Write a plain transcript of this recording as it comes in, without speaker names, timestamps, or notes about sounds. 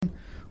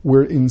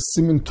where in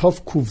Siman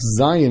Tov Kuf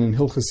Zayin in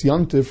Hilchas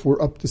Yontif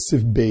we're up to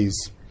Sif Beis.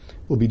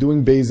 We'll be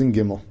doing Beis and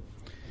Gimel.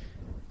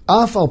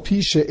 Af al pi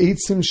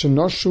she'etzim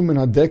shenoshu min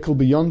hadekel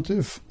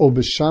b'yontif o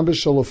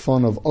b'shabesh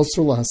shalofonov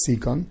osur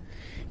lahasikan,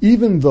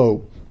 even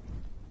though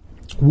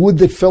wood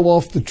that fell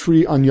off the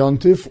tree on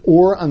Yontif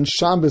or on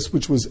Shabbos,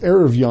 which was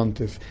Erev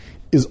Yontif,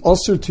 is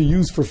osur to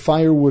use for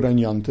firewood on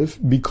Yontif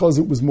because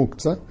it was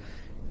muktzah.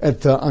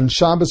 On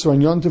Shabbos or on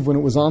Yontif, when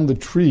it was on the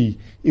tree,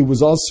 it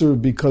was also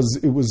because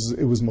it was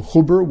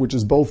mechuber, which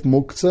is both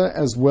muktzah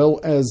as well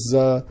as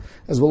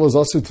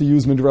also to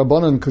use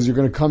midrabanan, because you're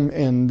going to come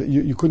and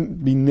you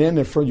couldn't be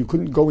nenef, you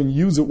couldn't go and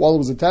use it while it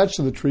was attached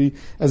to the tree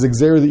as a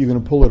gzera that you're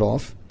going to pull it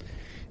off.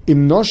 So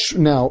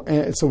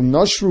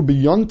nashru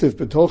b'yontif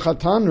b'toch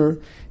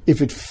hataner,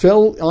 if it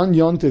fell on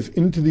Yontif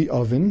into the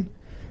oven,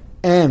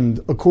 and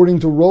according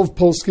to Rov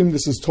Poskim,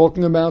 this is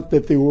talking about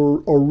that they were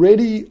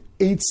already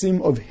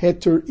eitzim of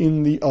heter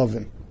in the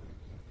oven.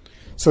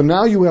 So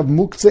now you have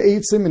muktzah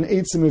eitzim and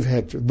eitzim of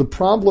heter. The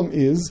problem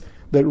is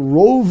that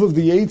rov of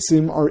the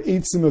eitzim are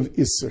eitzim of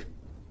isser.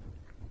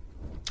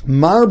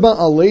 Marba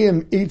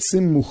aleim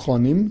eitzim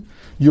muchonim.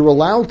 You're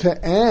allowed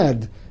to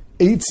add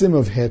eitzim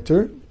of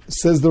heter,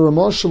 says the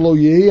Ramah shelo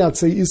yehi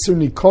atzei isser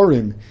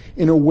nikorim,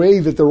 in a way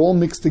that they're all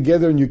mixed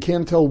together and you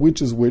can't tell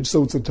which is which,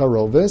 so it's a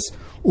taroves.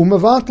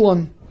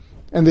 Umevatlon,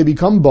 and they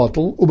become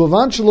bottle.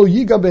 Ubevan shelo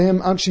yiga behem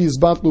ad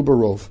sheyizbatlu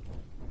barov.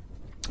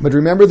 But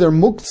remember, they're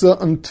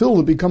muktzah until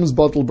it becomes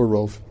batal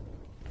barov.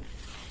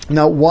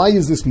 Now, why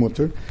is this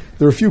mutter?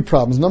 There are a few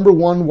problems. Number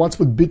one, what's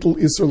with bittul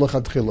isser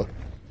lachatchila?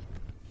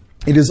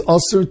 It is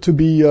usher to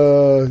be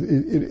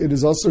it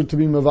is usher to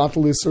be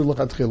mevatel isser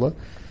lachatchila.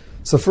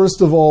 So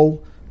first of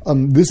all,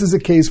 this is a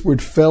case where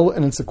it fell,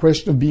 and it's a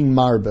question of being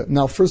marba.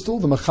 Now, first of all,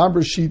 the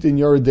Mechaber sheet in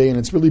Yeridei, and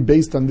it's really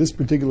based on this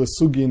particular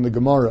sugi in the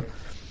Gemara.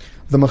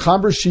 The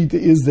Mechaber sheet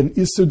is an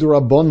Isser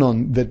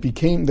D'Rabbanon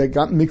that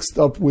got mixed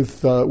up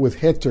with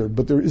heter,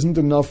 but there isn't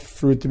enough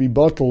for it to be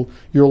bottle.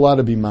 You're allowed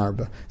to be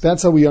marba.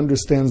 That's how he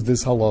understands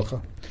this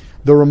halacha.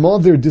 The Ramah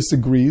there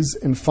disagrees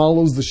and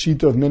follows the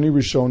sheet of many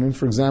Rishonim,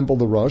 for example,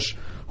 the Rosh,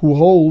 who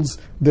holds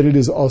that it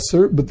is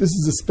Asr, but this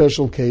is a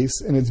special case,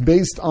 and it's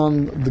based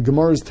on the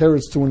Gemara's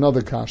teretz to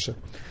another kasha.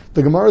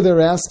 The Gemara there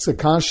asks a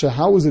kasha,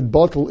 how is it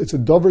bottle? It's a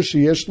davar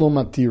sheyesh lo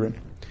matirin.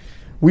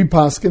 We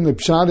paskin, the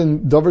pshat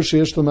in davar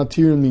sheyesh lo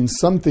matirin means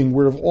something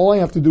where if all I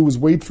have to do is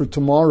wait for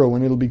tomorrow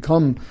and it'll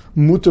become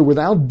mutter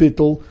without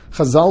bittul,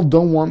 Chazal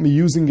don't want me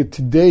using it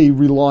today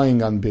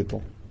relying on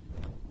bittul.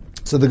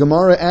 So the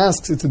Gemara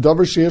asks, it's a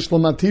davar sheyesh lo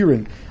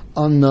matirin.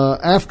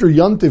 After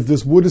Yontif,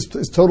 this wood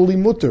is totally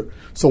mutter.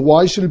 So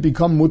why should it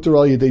become mutter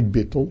al yedei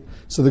bittul?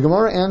 So the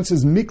Gemara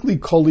answers mikli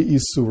koli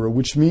isura,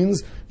 which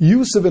means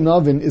use of an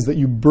oven is that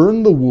you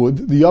burn the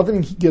wood, the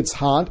oven gets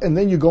hot, and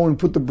then you go and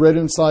put the bread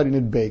inside and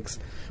it bakes.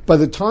 By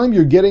the time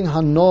you're getting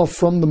hana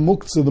from the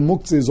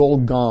muktzah is all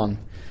gone,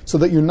 so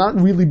that you're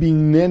not really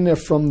being nene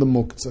from the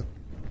muktzah.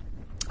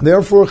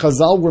 Therefore,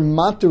 Chazal were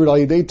mater al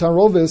yedei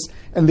taroves,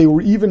 and they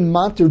were even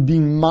mater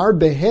being mar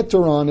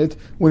beheter on it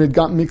when it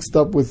got mixed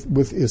up with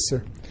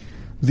Isser.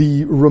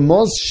 The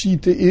Ramaz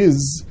Shita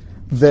is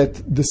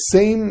that the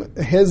same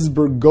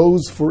Hezber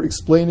goes for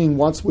explaining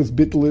what's with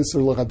Bittul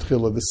Isser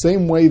L'Chatchila. The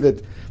same way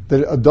that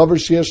a Davar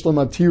Sheyesh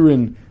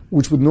L'Matirin,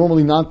 which would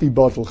normally not be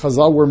bottle,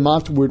 Chazal were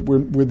mater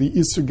where the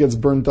Isser gets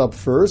burnt up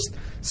first.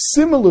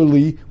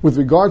 Similarly, with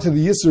regard to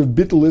the Isser of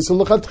Bittul Isser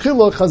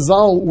L'Chatchila,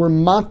 Chazal were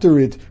mater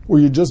it,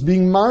 where you're just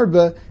being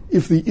marba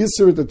if the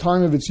Isser at the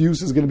time of its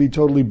use is going to be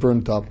totally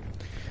burnt up.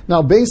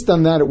 Now, based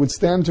on that, it would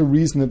stand to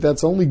reason that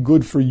that's only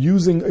good for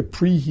using a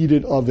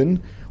preheated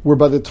oven, where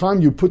by the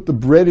time you put the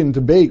bread in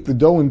to bake, the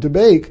dough in to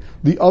bake,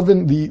 the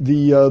oven,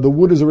 the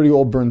wood is already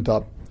all burnt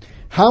up.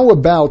 How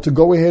about to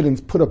go ahead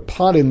and put a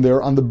pot in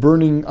there on the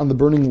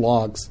burning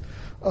logs,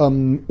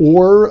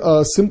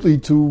 or simply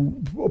to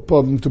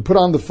put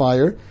on the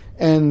fire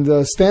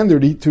and stand there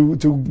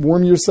to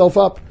warm yourself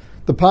up?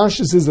 The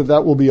pashtus is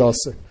that will be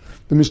aseh.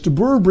 The Mishnah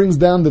Berurah brings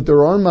down that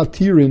there are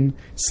matirin,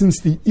 since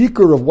the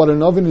ikar of what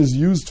an oven is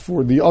used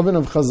for, the oven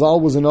of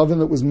Chazal was an oven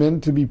that was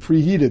meant to be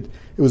preheated.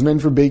 It was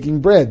meant for baking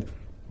bread.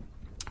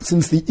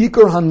 Since the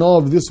ikar hana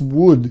of this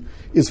wood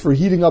is for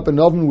heating up an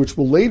oven which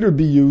will later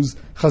be used,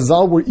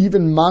 Chazal were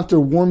even matter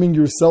warming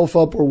yourself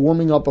up or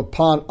warming up a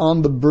pot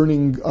on the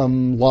burning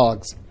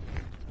logs.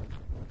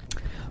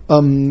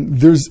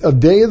 There's a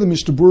day the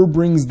Mishnah Berurah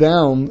brings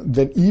down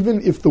that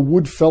even if the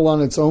wood fell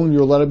on its own,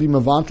 you're allowed to be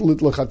mavatel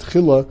it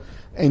l'chatchila,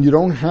 and you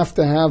don't have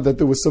to have that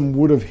there was some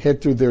wood of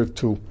heter there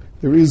too.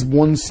 There is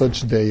one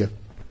such day.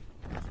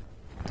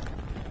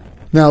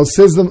 Now,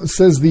 says the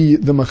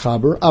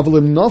Mechaber,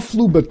 Avalim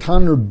naflu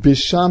bataner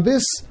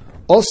b'Shabbos,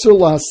 osur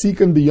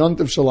lahasikan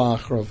b'yontif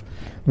shalachrav.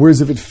 Whereas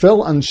if it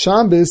fell on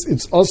Shabbos,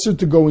 it's osur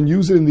to go and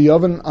use it in the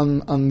oven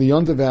on the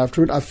yontif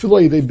after it.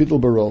 Afilo yedei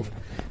bittul barov.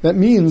 That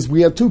means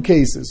we have two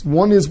cases.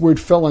 One is where it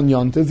fell on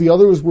yontif. The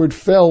other is where it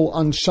fell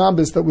on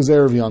Shabbos that was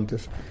erev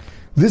yontif.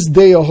 This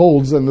Deya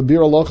holds, and the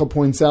Bir Halacha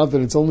points out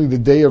that it's only the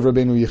day of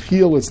Rabbeinu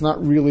Yechiel, it's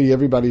not really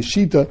everybody's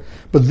Shita,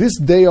 but this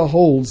Deya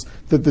holds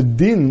that the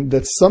din,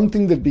 that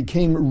something that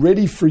became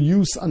ready for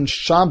use on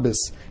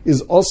Shabbos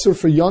is also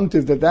for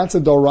Yontiv, that's a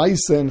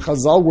Doraisa, and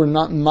Chazal were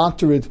not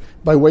materit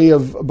by way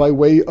of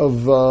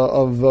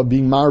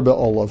being Marbe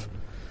Olav.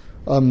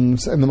 And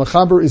the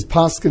Mechaber is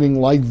paskening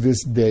like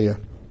this Deya.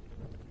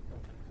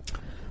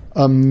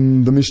 The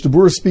Mishnah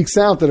Berurah speaks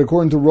out that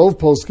according to Rov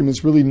Poskim,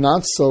 it's really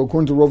not so.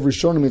 According to Rov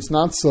Rishonim, it's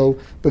not so.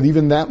 But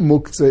even that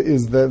muktzah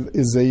is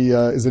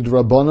a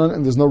drabanan,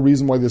 and there's no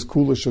reason why this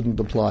kula shouldn't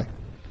apply.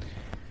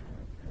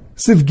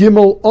 Sif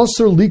Gimel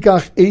Osir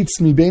Likach Eitz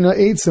Mibena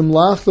Eitzim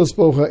Lachtos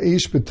Bocha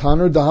Eish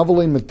Betaner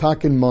Dahavale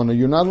Metakin Mana.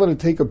 You're not allowed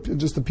to take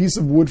just a piece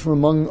of wood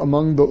from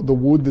among the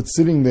wood that's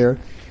sitting there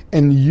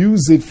and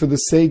use it for the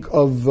sake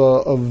of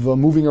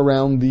moving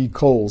around the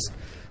coals.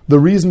 The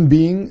reason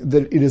being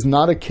that it is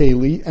not a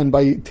keli, and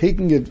by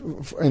taking it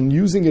and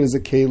using it as a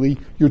keli,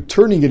 you're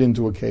turning it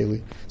into a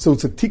keli. So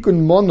it's a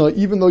tikkun mona,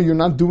 even though you're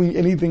not doing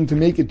anything to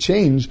make it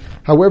change.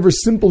 However,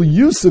 simple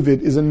use of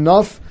it is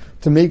enough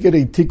to make it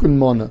a tikkun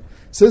mona.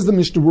 Says the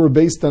Mishnah Berurah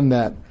based on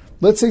that.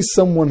 Let's say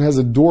someone has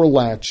a door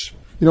latch.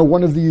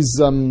 One of these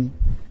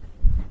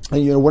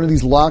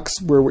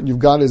locks where what you've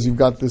got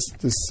this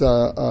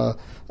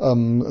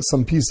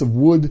some piece of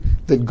wood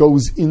that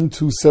goes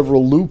into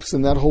several loops,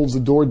 and that holds the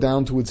door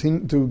down to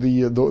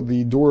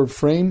the door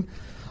frame.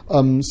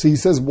 So he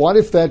says, what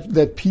if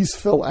that piece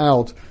fell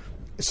out?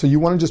 So you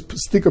want to just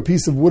stick a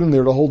piece of wood in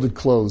there to hold it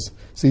closed.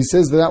 So he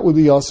says that would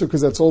be asur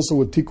because that's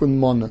also a tikkun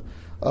mana.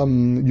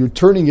 You're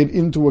turning it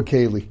into a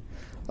keli.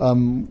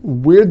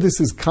 Where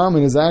this is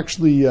common is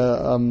actually in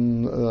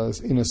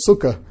a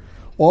sukkah.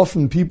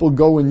 Often people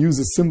go and use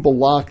a simple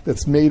lock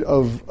that's made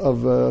of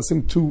I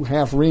think 2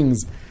 half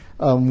rings.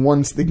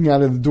 One sticking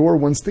out of the door,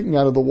 one sticking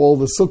out of the wall of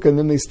the sukkah, and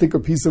then they stick a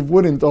piece of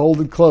wood in to hold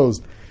it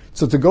closed.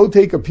 So to go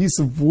take a piece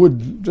of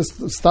wood,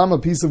 just stam a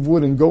piece of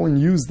wood and go and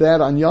use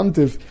that on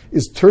Yontif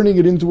is turning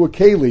it into a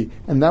keli,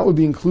 and that would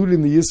be included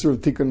in the Yisr of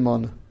Tikkun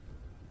Mana.